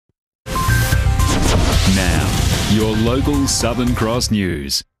Your local Southern Cross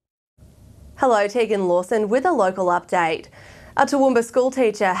news. Hello, Tegan Lawson with a local update. A Toowoomba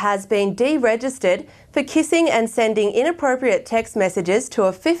schoolteacher has been deregistered for kissing and sending inappropriate text messages to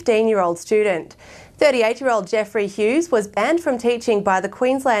a 15-year-old student. 38-year-old Jeffrey Hughes was banned from teaching by the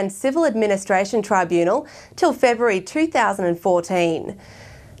Queensland Civil Administration Tribunal till February 2014.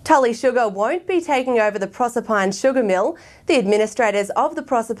 Tully Sugar won't be taking over the Proserpine Sugar Mill. The administrators of the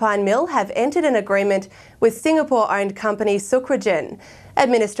Proserpine Mill have entered an agreement with Singapore-owned company Sucrogen.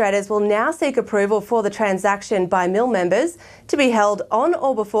 Administrators will now seek approval for the transaction by mill members to be held on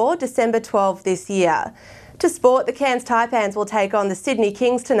or before December 12 this year. To sport, the Cairns Taipans will take on the Sydney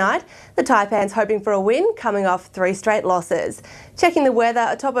Kings tonight. The Taipans hoping for a win, coming off 3 straight losses. Checking the weather,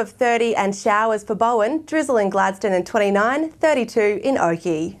 a top of 30 and showers for Bowen, drizzle in Gladstone and 29, 32 in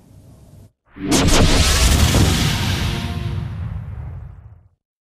Oakey.